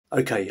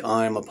Okay,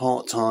 I'm a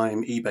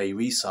part-time eBay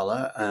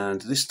reseller,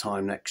 and this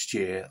time next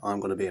year I'm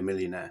going to be a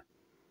millionaire.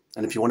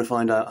 And if you want to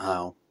find out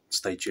how,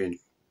 stay tuned.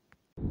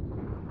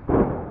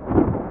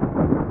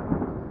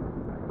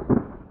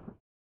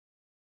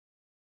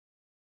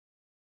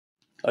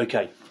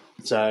 Okay,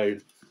 so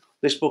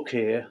this book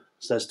here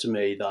says to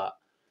me that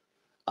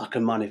I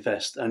can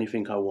manifest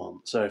anything I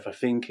want. So if I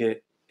think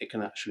it, it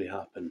can actually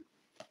happen.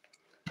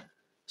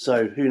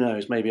 So who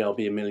knows, maybe I'll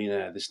be a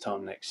millionaire this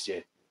time next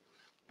year.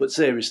 But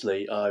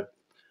seriously, I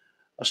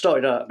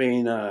started out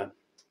being an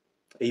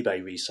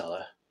eBay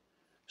reseller.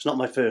 It's not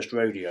my first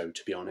rodeo,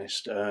 to be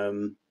honest.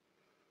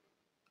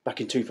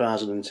 Back in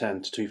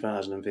 2010 to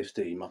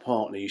 2015, my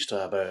partner used to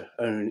have her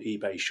own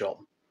eBay shop.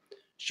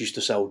 She used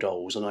to sell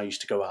dolls, and I used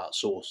to go out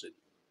sourcing.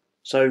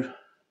 So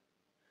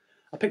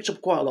I picked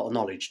up quite a lot of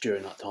knowledge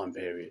during that time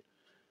period.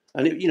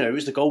 And it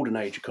was the golden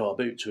age of car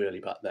boots really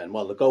back then.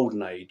 Well, the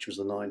golden age was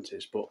the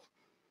 90s, but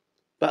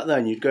back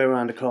then you'd go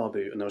around a car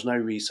boot and there was no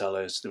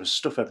resellers. There was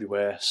stuff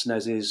everywhere,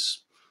 SNESes,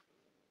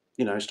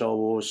 Star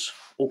Wars,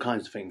 all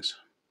kinds of things.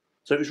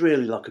 So it was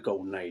really like a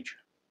golden age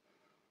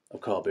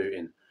of car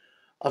booting.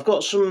 I've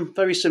got some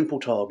very simple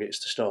targets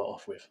to start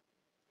off with.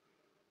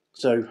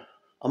 So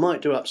I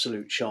might do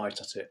absolute shite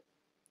at it.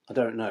 I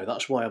don't know.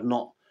 That's why I've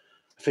not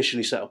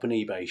officially set up an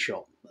eBay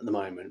shop at the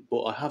moment,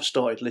 but I have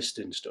started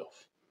listing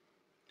stuff.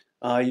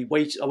 I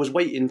was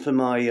waiting for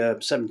my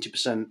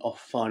 70%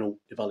 off final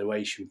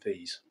evaluation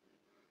fees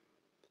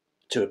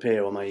to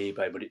appear on my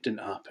eBay, but it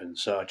didn't happen,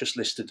 so I just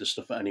listed the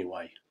stuff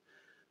anyway.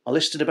 I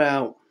listed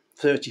about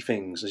 30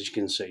 things, as you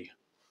can see,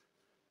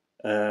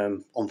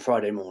 on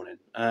Friday morning,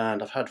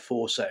 and I've had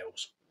 4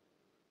 sales.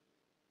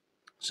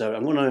 So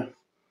I'm going to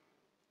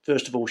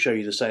first of all show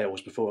you the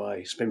sales before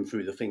I spin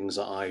through the things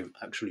that I've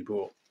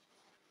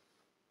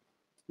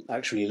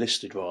actually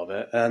listed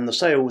rather. And the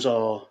sales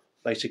are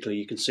basically,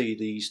 you can see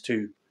these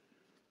 2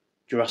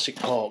 Jurassic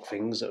Park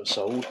things that are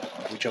sold,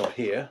 which are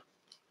here.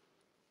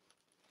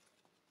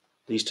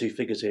 These 2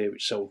 figures here,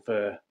 which sold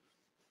for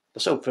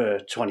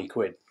 20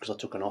 quid because I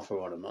took an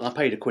offer on them, and I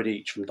paid £1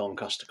 each from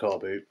Doncaster Car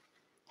Boot.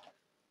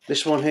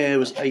 This one here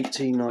was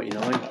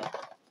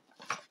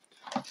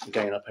 £18.99.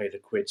 Again, I paid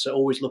 £1, so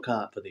always look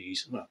out for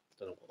these. Well, I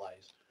don't know what that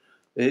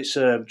is.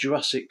 It's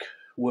Jurassic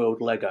World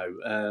Lego,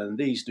 and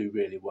these do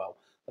really well.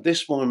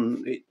 This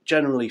one, it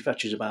generally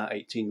fetches about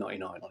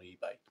 £18.99 on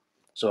eBay,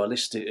 so I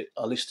listed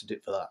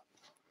it for that.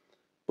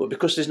 But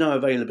because there's no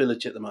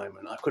availability at the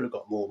moment, I could have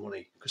got more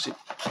money because it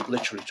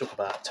literally took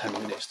about 10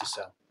 minutes to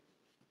sell.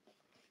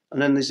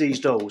 And then there's these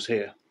dolls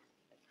here.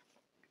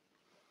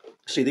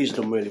 See, these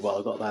have done really well.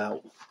 I got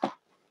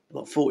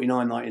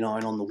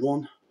 £49.99 on the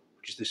one,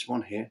 which is this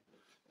one here,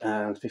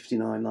 and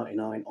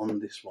 £59.99 on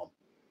this one.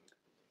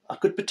 I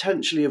could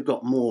potentially have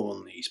got more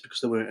on these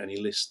because there weren't any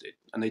listed,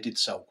 and they did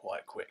sell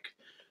quite quick.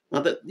 Now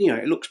that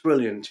it looks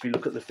brilliant if you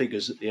look at the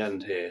figures at the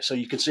end here. So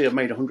you can see I've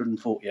made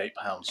 £148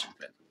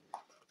 something.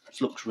 It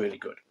looks really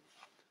good.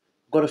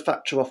 I've got to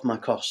factor off my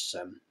costs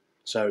then.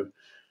 So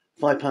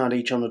 £5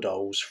 each on the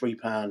dolls,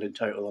 £3 in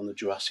total on the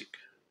Jurassic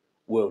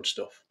World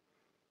stuff.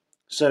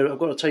 So I've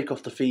got to take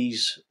off the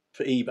fees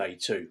for eBay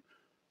too.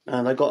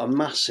 And I got a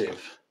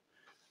massive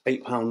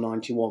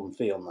 £8.91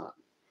 fee on that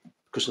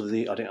because I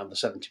didn't have the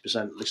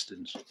 70%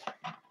 listings.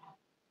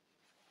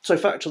 So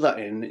factor that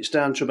in, it's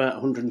down to about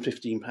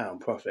 £115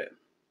 profit.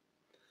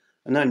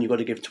 And then you've got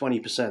to give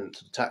 20%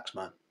 to the tax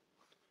man.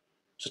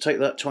 So take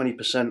that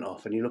 20%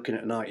 off and you're looking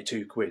at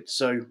 92 quid.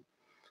 So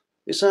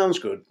it sounds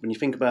good when you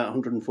think about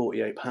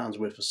 £148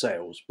 worth of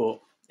sales, but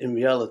in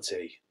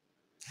reality,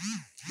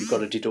 you've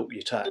got to deduct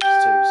your tax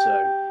too.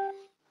 So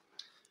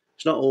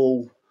it's not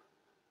all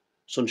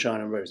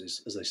sunshine and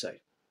roses, as they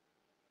say.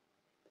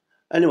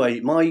 Anyway,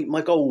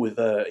 my goal with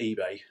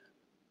eBay,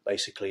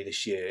 basically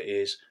this year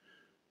is,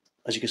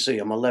 as you can see,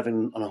 I'm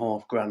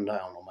 11.5 grand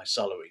down on my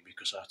salary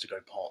because I have to go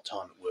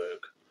part-time at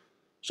work.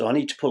 So I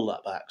need to pull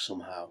that back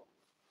somehow.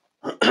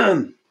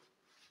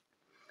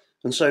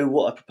 And so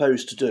what I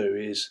propose to do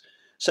is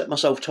set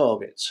myself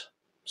targets.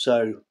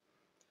 So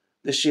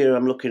this year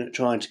I'm looking at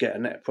trying to get a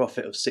net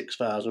profit of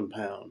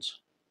 £6,000.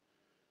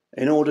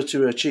 In order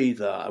to achieve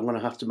that, I'm going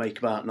to have to make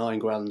about 9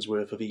 grand's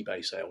worth of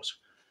eBay sales,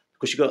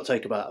 because you've got to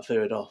take about a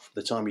third off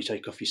the time you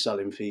take off your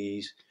selling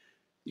fees,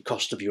 the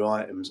cost of your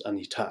items and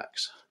your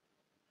tax.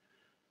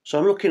 So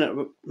I'm looking at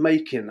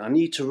I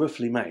need to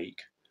roughly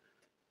make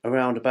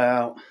around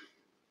about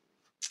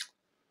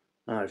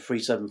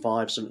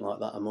 375, something like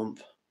that a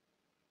month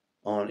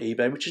on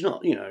eBay, which is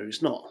not,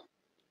 it's not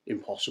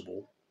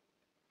impossible.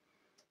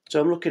 So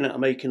I'm looking at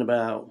making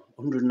about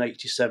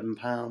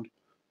 £187.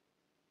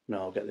 No,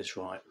 I'll get this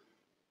right.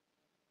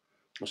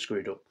 I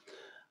screwed up.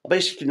 I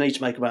basically need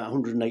to make about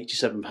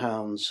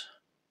 £187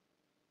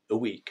 a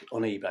week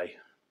on eBay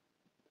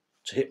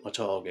to hit my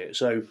target.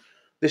 So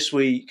this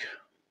week,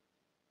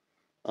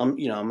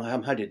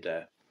 I'm headed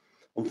there.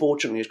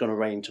 Unfortunately, it's going to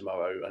rain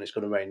tomorrow and it's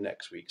going to rain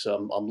next week,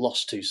 so I'm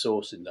lost 2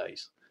 sourcing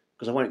days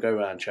because I won't go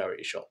around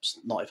charity shops,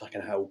 not if I can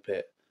help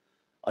it.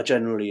 I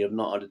generally have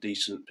not had a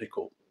decent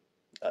pickup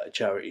at a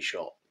charity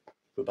shop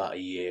for about a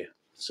year,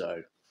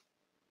 so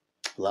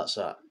That's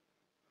that.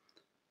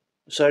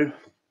 So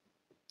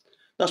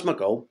that's my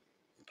goal.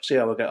 See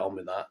how I get on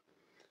with that.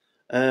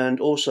 And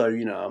also,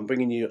 you know, I'm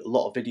bringing you a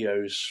lot of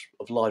videos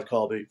of live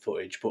car boot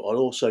footage, but I'll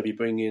also be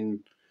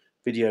bringing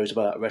videos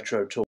about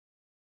retro toys,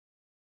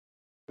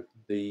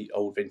 the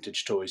old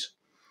vintage toys.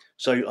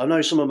 So I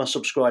know some of my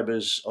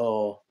subscribers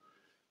are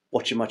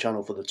watching my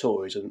channel for the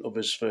toys and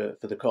others for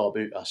the car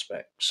boot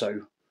aspect.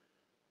 So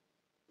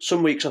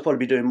some weeks I'll probably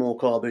be doing more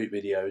car boot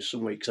videos,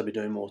 some weeks I'll be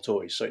doing more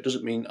toys. So it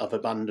doesn't mean I've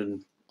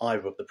abandoned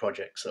either of the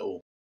projects at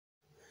all.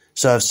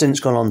 So I've since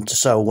gone on to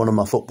sell one of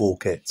my football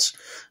kits,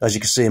 as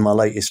you can see in my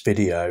latest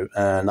video,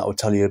 and that will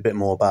tell you a bit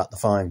more about the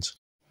finds.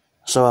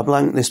 So I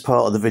blanked this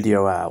part of the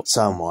video out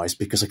sound-wise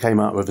because I came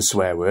out with a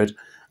swear word,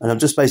 and I'm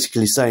just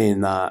basically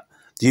saying that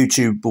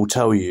YouTube will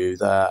tell you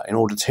that in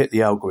order to hit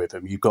the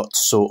algorithm, you've got to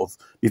sort of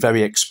be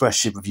very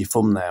expressive with your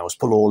thumbnails,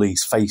 pull all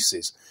these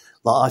faces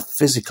that I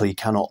physically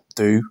cannot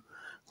do.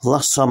 The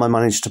last time I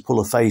managed to pull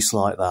a face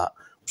like that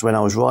was when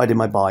I was riding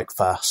my bike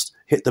fast,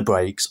 hit the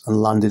brakes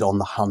and landed on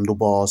the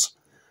handlebars.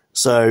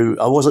 So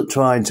I wasn't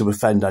trying to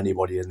offend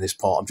anybody in this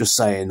part. I'm just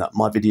saying that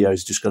my video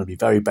is just going to be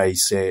very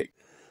basic.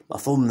 My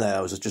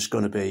thumbnails are just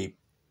going to be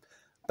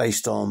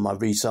based on my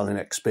reselling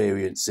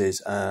experiences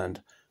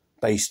and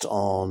based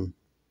on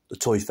the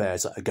toy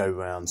fairs that I go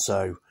around.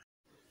 So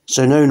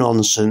no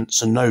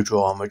nonsense and no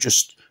drama,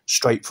 just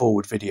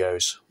straightforward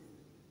videos.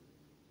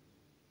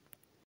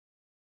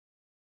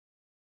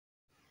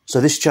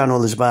 So this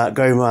channel is about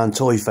going around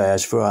toy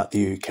fairs throughout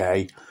the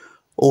UK,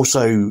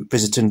 also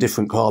visiting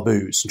different car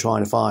boots and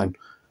trying to find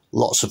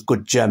lots of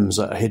good gems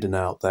that are hidden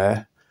out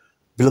there.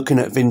 We're looking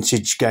at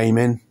vintage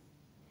gaming.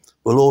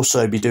 We'll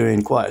also be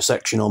doing quite a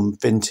section on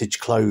vintage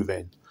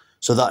clothing.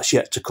 So that's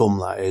yet to come,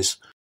 that is.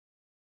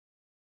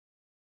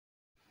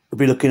 We'll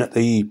be looking at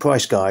the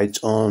price guides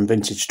on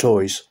vintage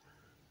toys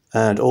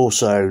and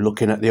also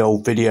looking at the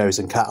old videos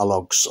and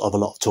catalogues of a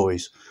lot of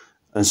toys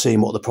and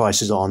seeing what the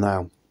prices are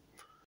now.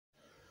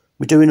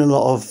 We're doing a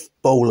lot of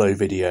bolo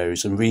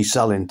videos and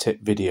reselling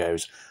tip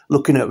videos,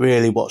 looking at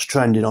really what's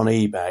trending on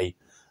eBay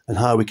and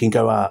how we can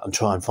go out and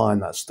try and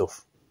find that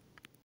stuff.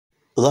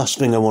 The last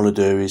thing I want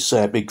to do is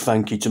say a big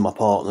thank you to my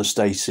partner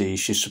Stacey.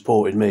 She's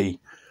supported me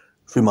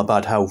through my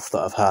bad health that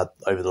I've had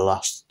over the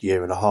last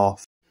year and a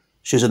half.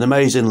 She's an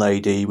amazing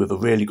lady with a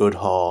really good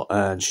heart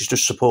and she's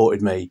just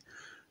supported me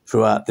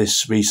throughout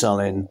this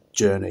reselling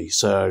journey.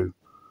 So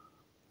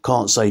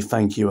can't say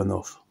thank you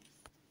enough.